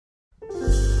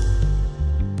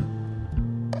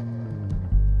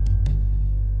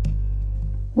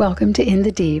Welcome to In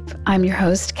the Deep. I'm your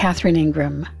host, Catherine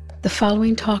Ingram. The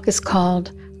following talk is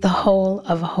called The Whole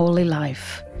of a Holy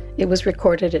Life. It was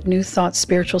recorded at New Thought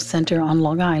Spiritual Center on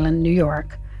Long Island, New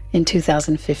York in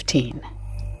 2015.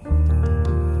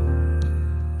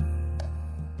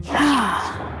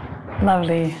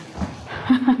 Lovely.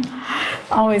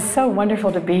 Always so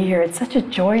wonderful to be here. It's such a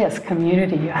joyous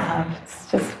community you have. It's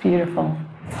just beautiful.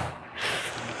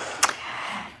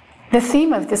 The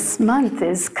theme of this month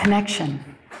is connection.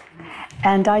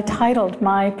 And I titled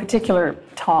my particular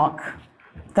talk,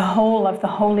 The Whole of the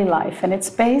Holy Life. And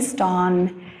it's based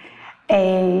on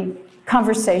a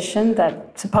conversation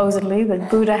that supposedly the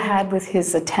Buddha had with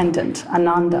his attendant,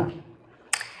 Ananda.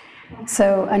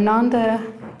 So Ananda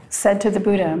said to the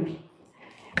Buddha,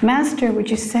 "Master, would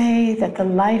you say that the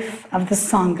life of the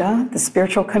Sangha, the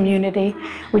spiritual community,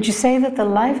 would you say that the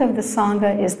life of the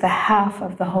Sangha is the half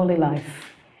of the holy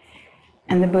life?"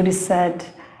 And the Buddha said,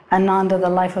 "Ananda, the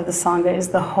life of the Sangha is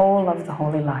the whole of the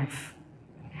holy life."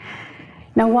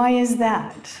 Now, why is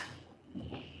that?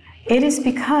 It is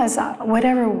because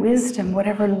whatever wisdom,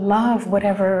 whatever love,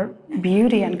 whatever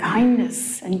beauty and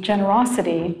kindness and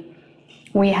generosity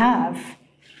we have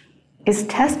is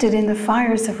tested in the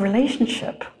fires of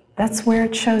relationship. That's where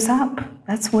it shows up.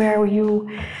 That's where you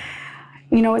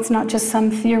know, it's not just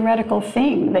some theoretical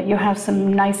thing that you have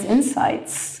some nice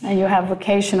insights and you have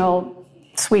occasional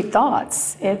sweet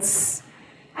thoughts. It's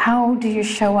how do you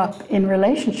show up in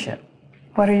relationship?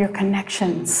 What are your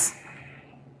connections?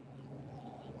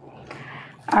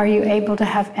 Are you able to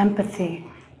have empathy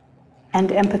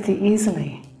and empathy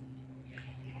easily?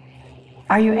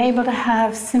 Are you able to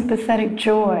have sympathetic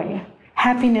joy,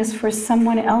 happiness for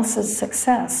someone else's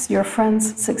success, your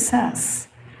friend's success?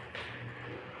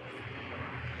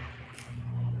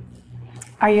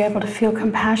 Are you able to feel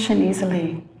compassion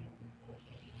easily?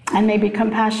 And maybe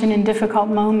compassion in difficult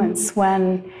moments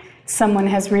when someone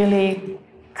has really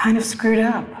kind of screwed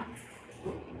up.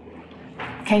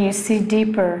 Can you see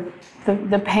deeper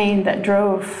the pain that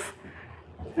drove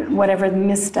whatever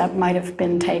misstep might have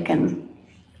been taken?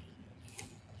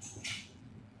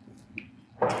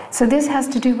 So this has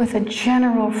to do with a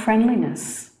general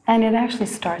friendliness, and it actually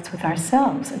starts with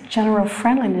ourselves, a general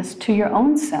friendliness to your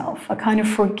own self, a kind of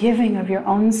forgiving of your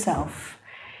own self,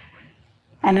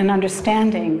 and an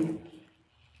understanding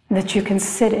that you can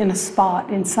sit in a spot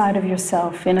inside of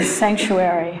yourself, in a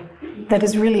sanctuary that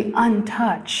is really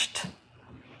untouched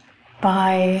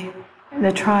by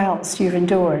the trials you've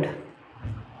endured.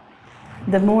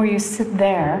 The more you sit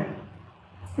there,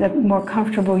 the more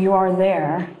comfortable you are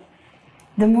there,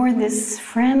 the more this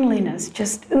friendliness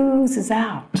just oozes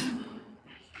out.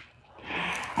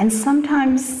 And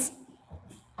sometimes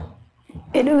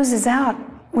it oozes out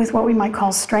with what we might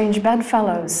call strange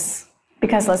bedfellows.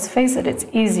 Because let's face it, it's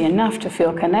easy enough to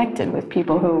feel connected with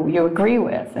people who you agree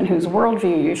with and whose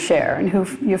worldview you share and who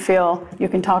you feel you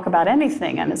can talk about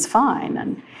anything and it's fine.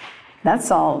 And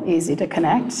that's all easy to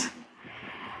connect.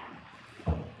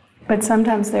 But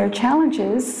sometimes there are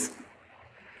challenges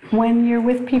when you're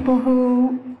with people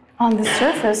who, on the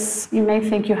surface, you may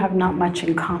think you have not much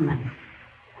in common.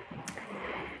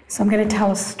 So I'm going to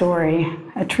tell a story,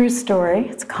 a true story.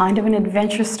 It's kind of an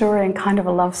adventure story and kind of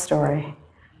a love story.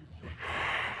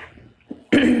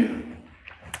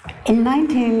 In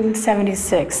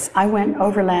 1976, I went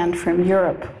overland from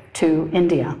Europe to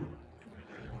India.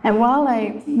 And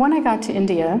when I got to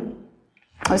India,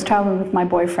 I was traveling with my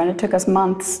boyfriend. It took us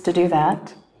months to do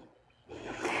that.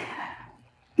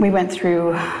 We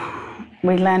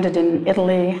landed in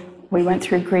Italy, we went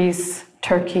through Greece,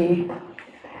 Turkey,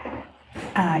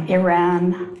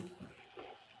 Iran,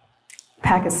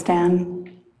 Pakistan,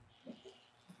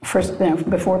 first,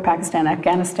 before Pakistan,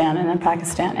 Afghanistan, and then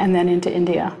Pakistan, and then into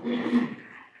India.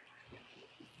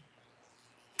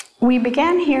 We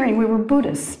began hearing, we were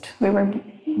Buddhist. We were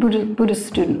Buddhist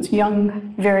students,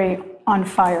 young, very on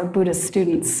fire Buddhist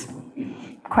students,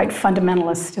 quite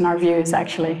fundamentalist in our views,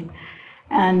 actually.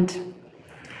 And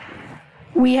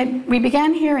we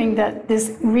began hearing that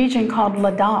this region called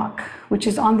Ladakh, which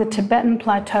is on the Tibetan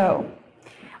plateau,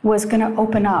 was going to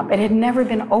open up. It had never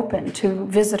been open to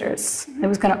visitors. It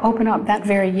was going to open up that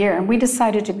very year. And we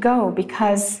decided to go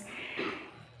because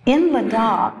in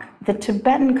Ladakh, the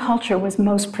Tibetan culture was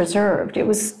most preserved. It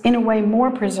was, in a way,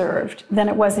 more preserved than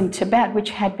it was in Tibet,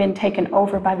 which had been taken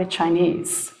over by the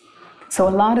Chinese. So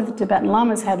a lot of the Tibetan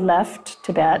lamas had left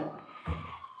Tibet,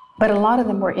 but a lot of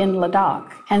them were in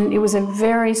Ladakh. And it was a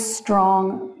very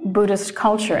strong Buddhist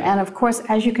culture. And of course,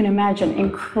 as you can imagine,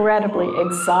 incredibly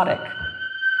exotic.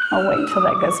 I'll wait until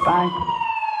that goes by.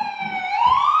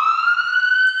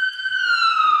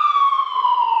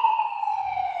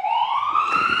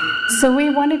 So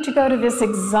we wanted to go to this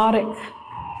exotic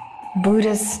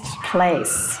Buddhist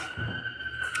place.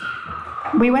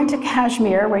 We went to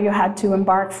Kashmir, where you had to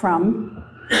embark from,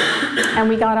 and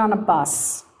we got on a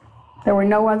bus. There were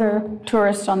no other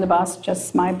tourists on the bus,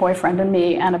 just my boyfriend and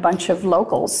me and a bunch of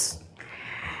locals.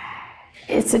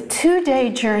 It's a 2-day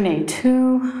journey,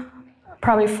 2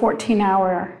 probably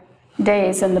 14-hour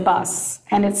days in the bus,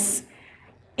 and it's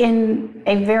in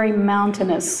a very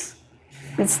mountainous,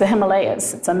 it's the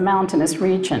Himalayas, it's a mountainous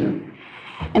region.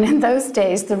 And in those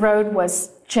days, the road was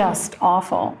just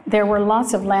awful. There were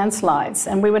lots of landslides,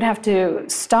 and we would have to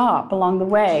stop along the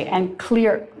way and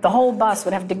clear, the whole bus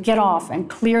would have to get off and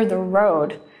clear the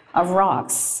road of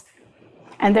rocks.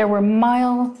 And there were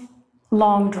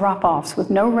mile-long drop-offs with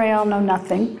no rail, no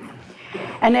nothing.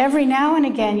 And every now and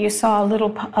again, you saw a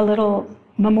little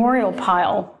memorial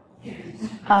pile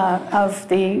of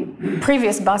the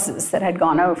previous buses that had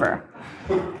gone over.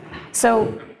 So,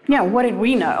 you know, what did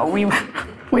we know?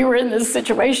 We were in this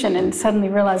situation and suddenly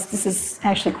realized this is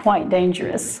actually quite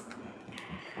dangerous.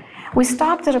 We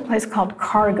stopped at a place called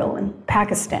Kargil in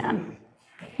Pakistan,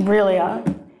 really a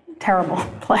terrible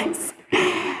place.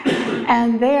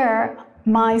 And there,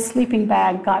 my sleeping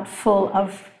bag got full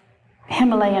of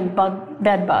Himalayan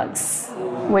bed bugs,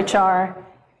 which are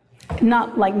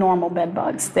not like normal bed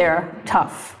bugs. They're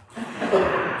tough.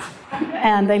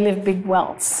 And they leave big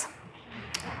welts.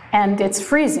 And it's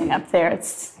freezing up there.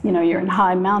 It's, you know, you're in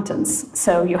high mountains.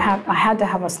 So I had to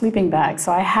have a sleeping bag.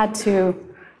 So I had to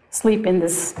sleep in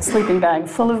this sleeping bag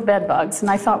full of bed bugs. And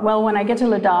I thought, well, when I get to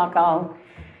Ladakh,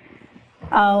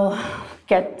 I'll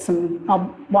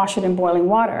wash it in boiling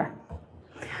water.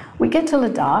 We get to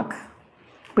Ladakh.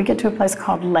 We get to a place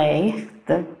called Leh,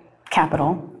 the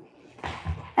capital.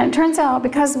 And it turns out,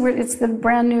 because it's the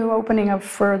brand new opening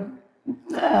for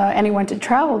anyone to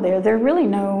travel there are really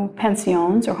no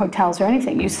pensions or hotels or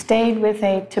anything. You stayed with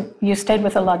a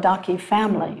Ladakhi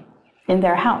family in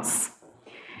their house.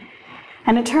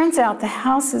 And it turns out the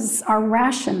houses are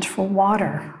rationed for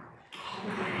water.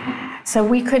 So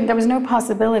there was no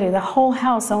possibility. The whole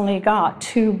house only got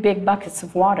 2 big buckets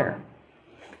of water.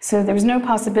 So there was no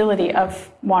possibility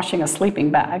of washing a sleeping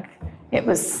bag. It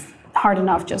was hard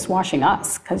enough just washing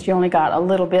us, because you only got a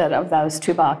little bit of those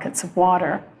 2 buckets of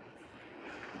water.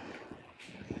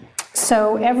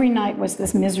 So every night was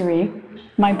this misery.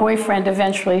 My boyfriend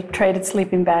eventually traded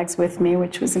sleeping bags with me,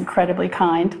 which was incredibly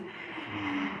kind.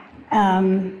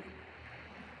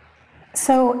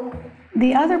 So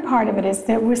the other part of it is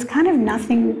there was kind of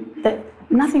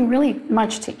nothing really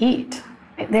much to eat.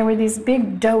 There were these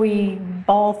big doughy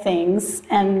ball things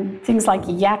and things like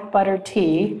yak butter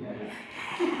tea.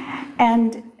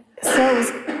 And so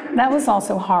that was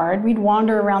also hard. We'd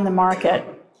wander around the market.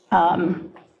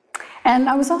 And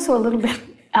I was also a little bit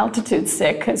altitude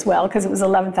sick as well, because it was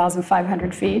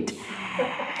 11,500 feet.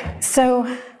 So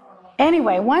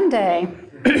anyway, one day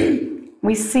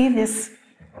we see this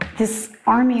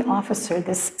army officer,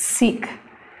 this Sikh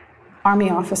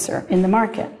army officer in the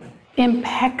market,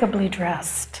 impeccably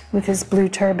dressed with his blue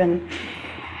turban.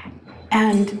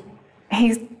 And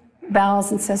he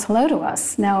bows and says hello to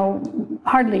us. Now,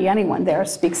 hardly anyone there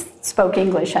spoke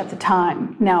English at the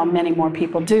time. Now many more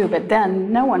people do, but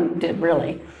then no one did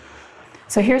really.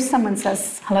 So here's someone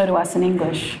says hello to us in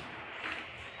English.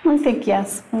 We think,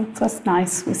 yes, well, that's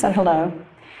nice. We said hello.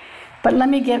 But let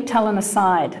me tell an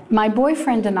aside. My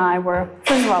boyfriend and I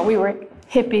first of all, we were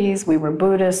hippies, we were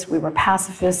Buddhists, we were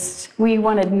pacifists. We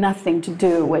wanted nothing to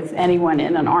do with anyone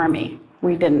in an army.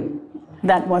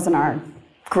 That wasn't our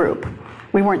group.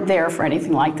 We weren't there for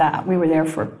anything like that. We were there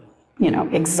for,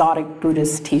 exotic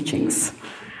Buddhist teachings.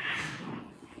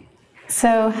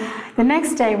 So the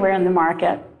next day we're in the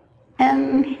market,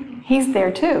 and he's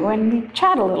there too, and we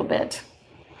chat a little bit.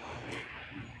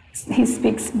 He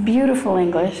speaks beautiful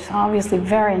English, obviously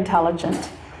very intelligent.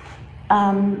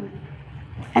 And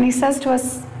he says to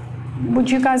us, would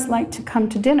you guys like to come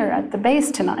to dinner at the base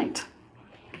tonight?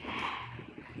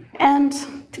 And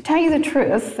to tell you the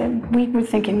truth, we were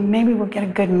thinking maybe we'll get a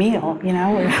good meal,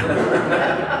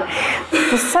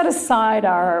 We'll set aside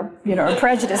our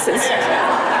prejudices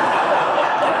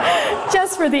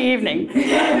just for the evening.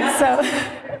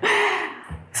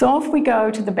 So off we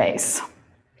go to the base.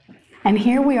 And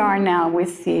here we are now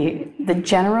with the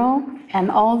general and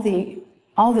all the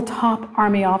top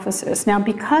army officers. Now,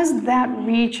 because that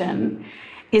region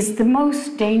is the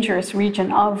most dangerous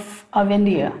region of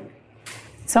India,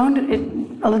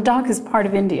 Ladakh is part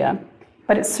of India,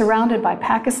 but it's surrounded by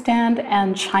Pakistan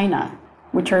and China,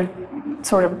 which are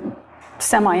sort of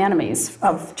semi-enemies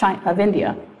of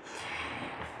India.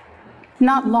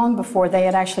 Not long before, they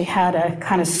had actually had a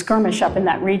kind of skirmish up in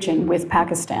that region with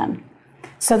Pakistan.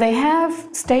 So they have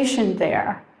stationed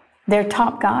there their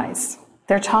top guys,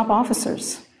 their top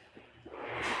officers.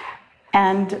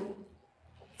 And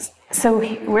so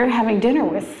we're having dinner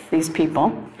with these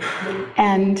people,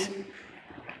 and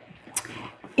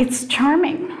it's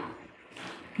charming,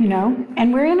 you know,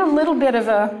 and we're in a little bit of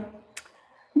a,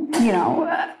 you know,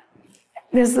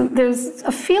 there's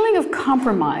a feeling of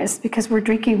compromise because we're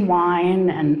drinking wine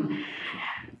and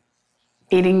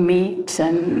eating meat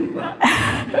and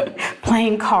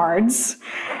playing cards.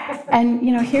 And,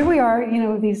 you know, here we are, you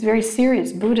know, these very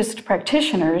serious Buddhist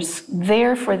practitioners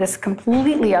there for this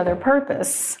completely other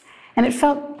purpose. And it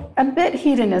felt a bit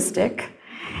hedonistic.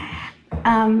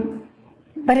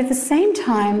 But at the same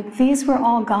time, these were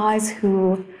all guys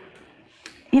who,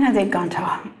 you know, they'd gone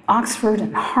to Oxford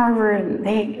and Harvard, and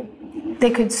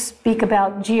they could speak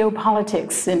about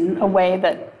geopolitics in a way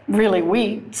that really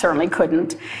we certainly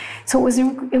couldn't. So it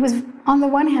was on the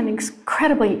one hand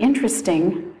incredibly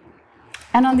interesting,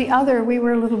 and on the other we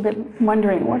were a little bit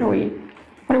wondering, what are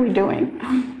we doing?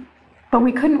 But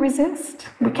we couldn't resist.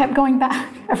 We kept going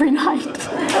back every night.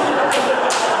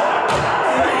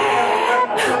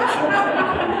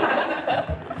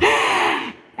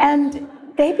 And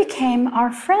they became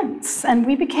our friends, and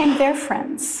we became their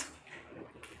friends.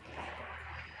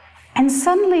 And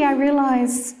suddenly I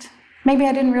realized, maybe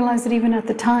I didn't realize it even at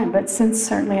the time, but since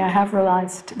certainly I have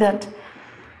realized that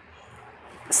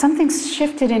something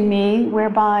shifted in me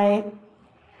whereby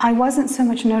I wasn't so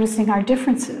much noticing our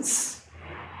differences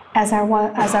as I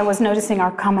was noticing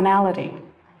our commonality.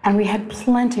 And we had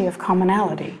plenty of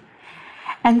commonality.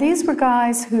 And these were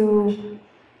guys who,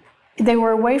 they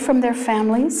were away from their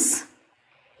families.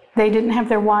 They didn't have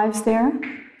their wives there.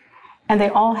 And they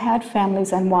all had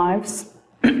families and wives.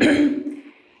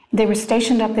 They were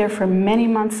stationed up there for many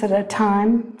months at a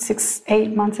time, 6,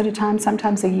 8 months at a time,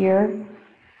 sometimes a year.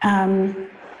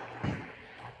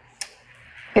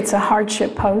 It's a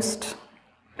hardship post.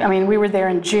 I mean, we were there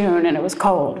in June and it was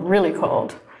cold, really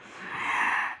cold.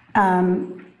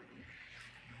 And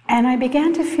I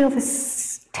began to feel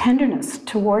this tenderness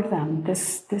toward them,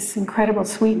 this incredible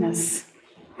sweetness.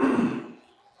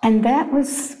 And that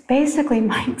was basically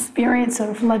my experience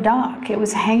of Ladakh. It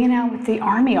was hanging out with the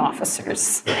army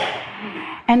officers.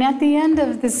 And at the end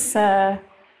of this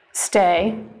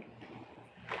stay,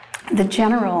 the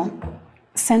general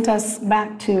sent us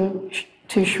back to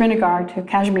Srinagar, to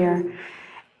Kashmir,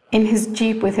 in his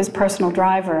jeep with his personal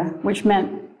driver, which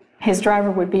meant his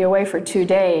driver would be away for 2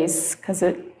 days, because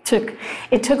it took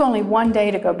only 1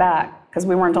 day to go back, because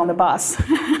we weren't on the bus.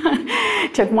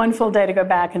 It took 1 full day to go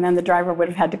back, and then the driver would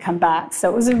have had to come back. So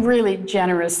it was a really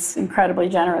generous, incredibly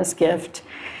generous gift,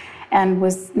 and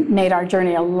made our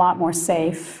journey a lot more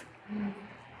safe.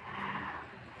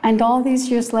 And all these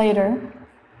years later,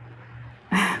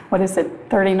 what is it,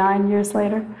 39 years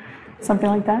later? Something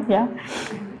like that, yeah?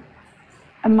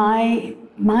 My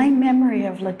memory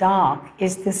of Ladakh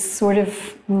is this sort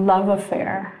of love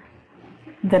affair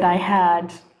that I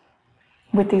had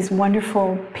with these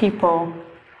wonderful people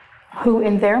who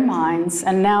in their minds,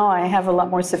 and now I have a lot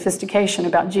more sophistication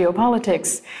about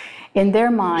geopolitics, in their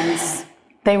minds,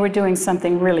 they were doing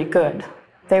something really good.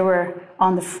 They were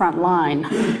on the front line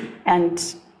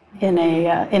and in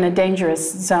a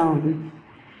dangerous zone.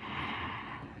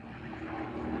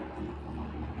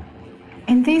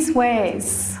 In these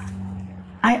ways,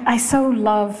 I so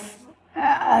love,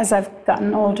 as I've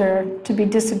gotten older, to be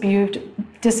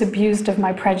disabused of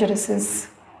my prejudices.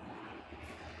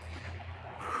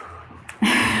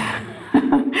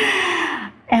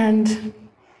 And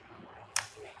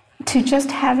to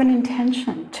just have an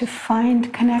intention to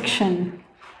find connection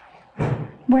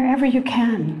wherever you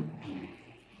can.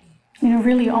 You know,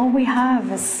 really all we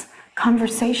have is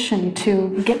conversation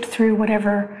to get through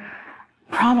whatever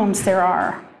problems there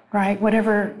are, right?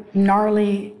 Whatever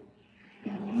gnarly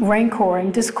rancor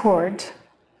and discord.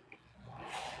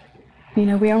 You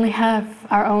know, we only have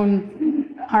our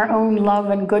own love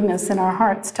and goodness in our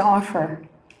hearts to offer.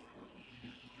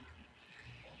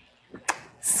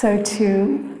 So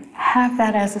to have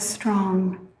that as a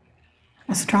strong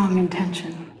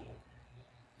intention.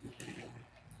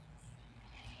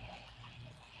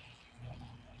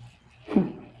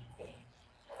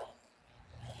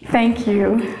 Thank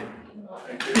you.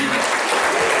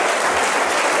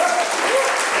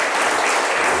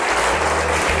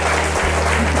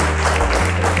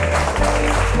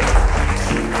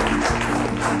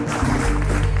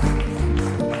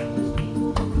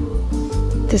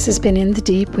 This has been In the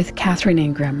Deep with Catherine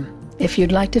Ingram. If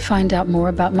you'd like to find out more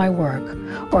about my work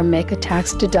or make a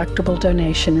tax-deductible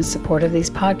donation in support of these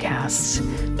podcasts,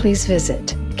 please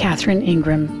visit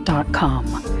catherineingram.com.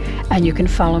 And you can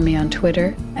follow me on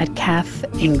Twitter at Kath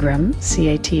Ingram,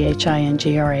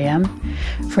 CATHINGRAM,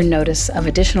 for notice of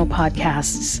additional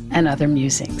podcasts and other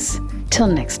musings. Till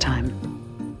next time.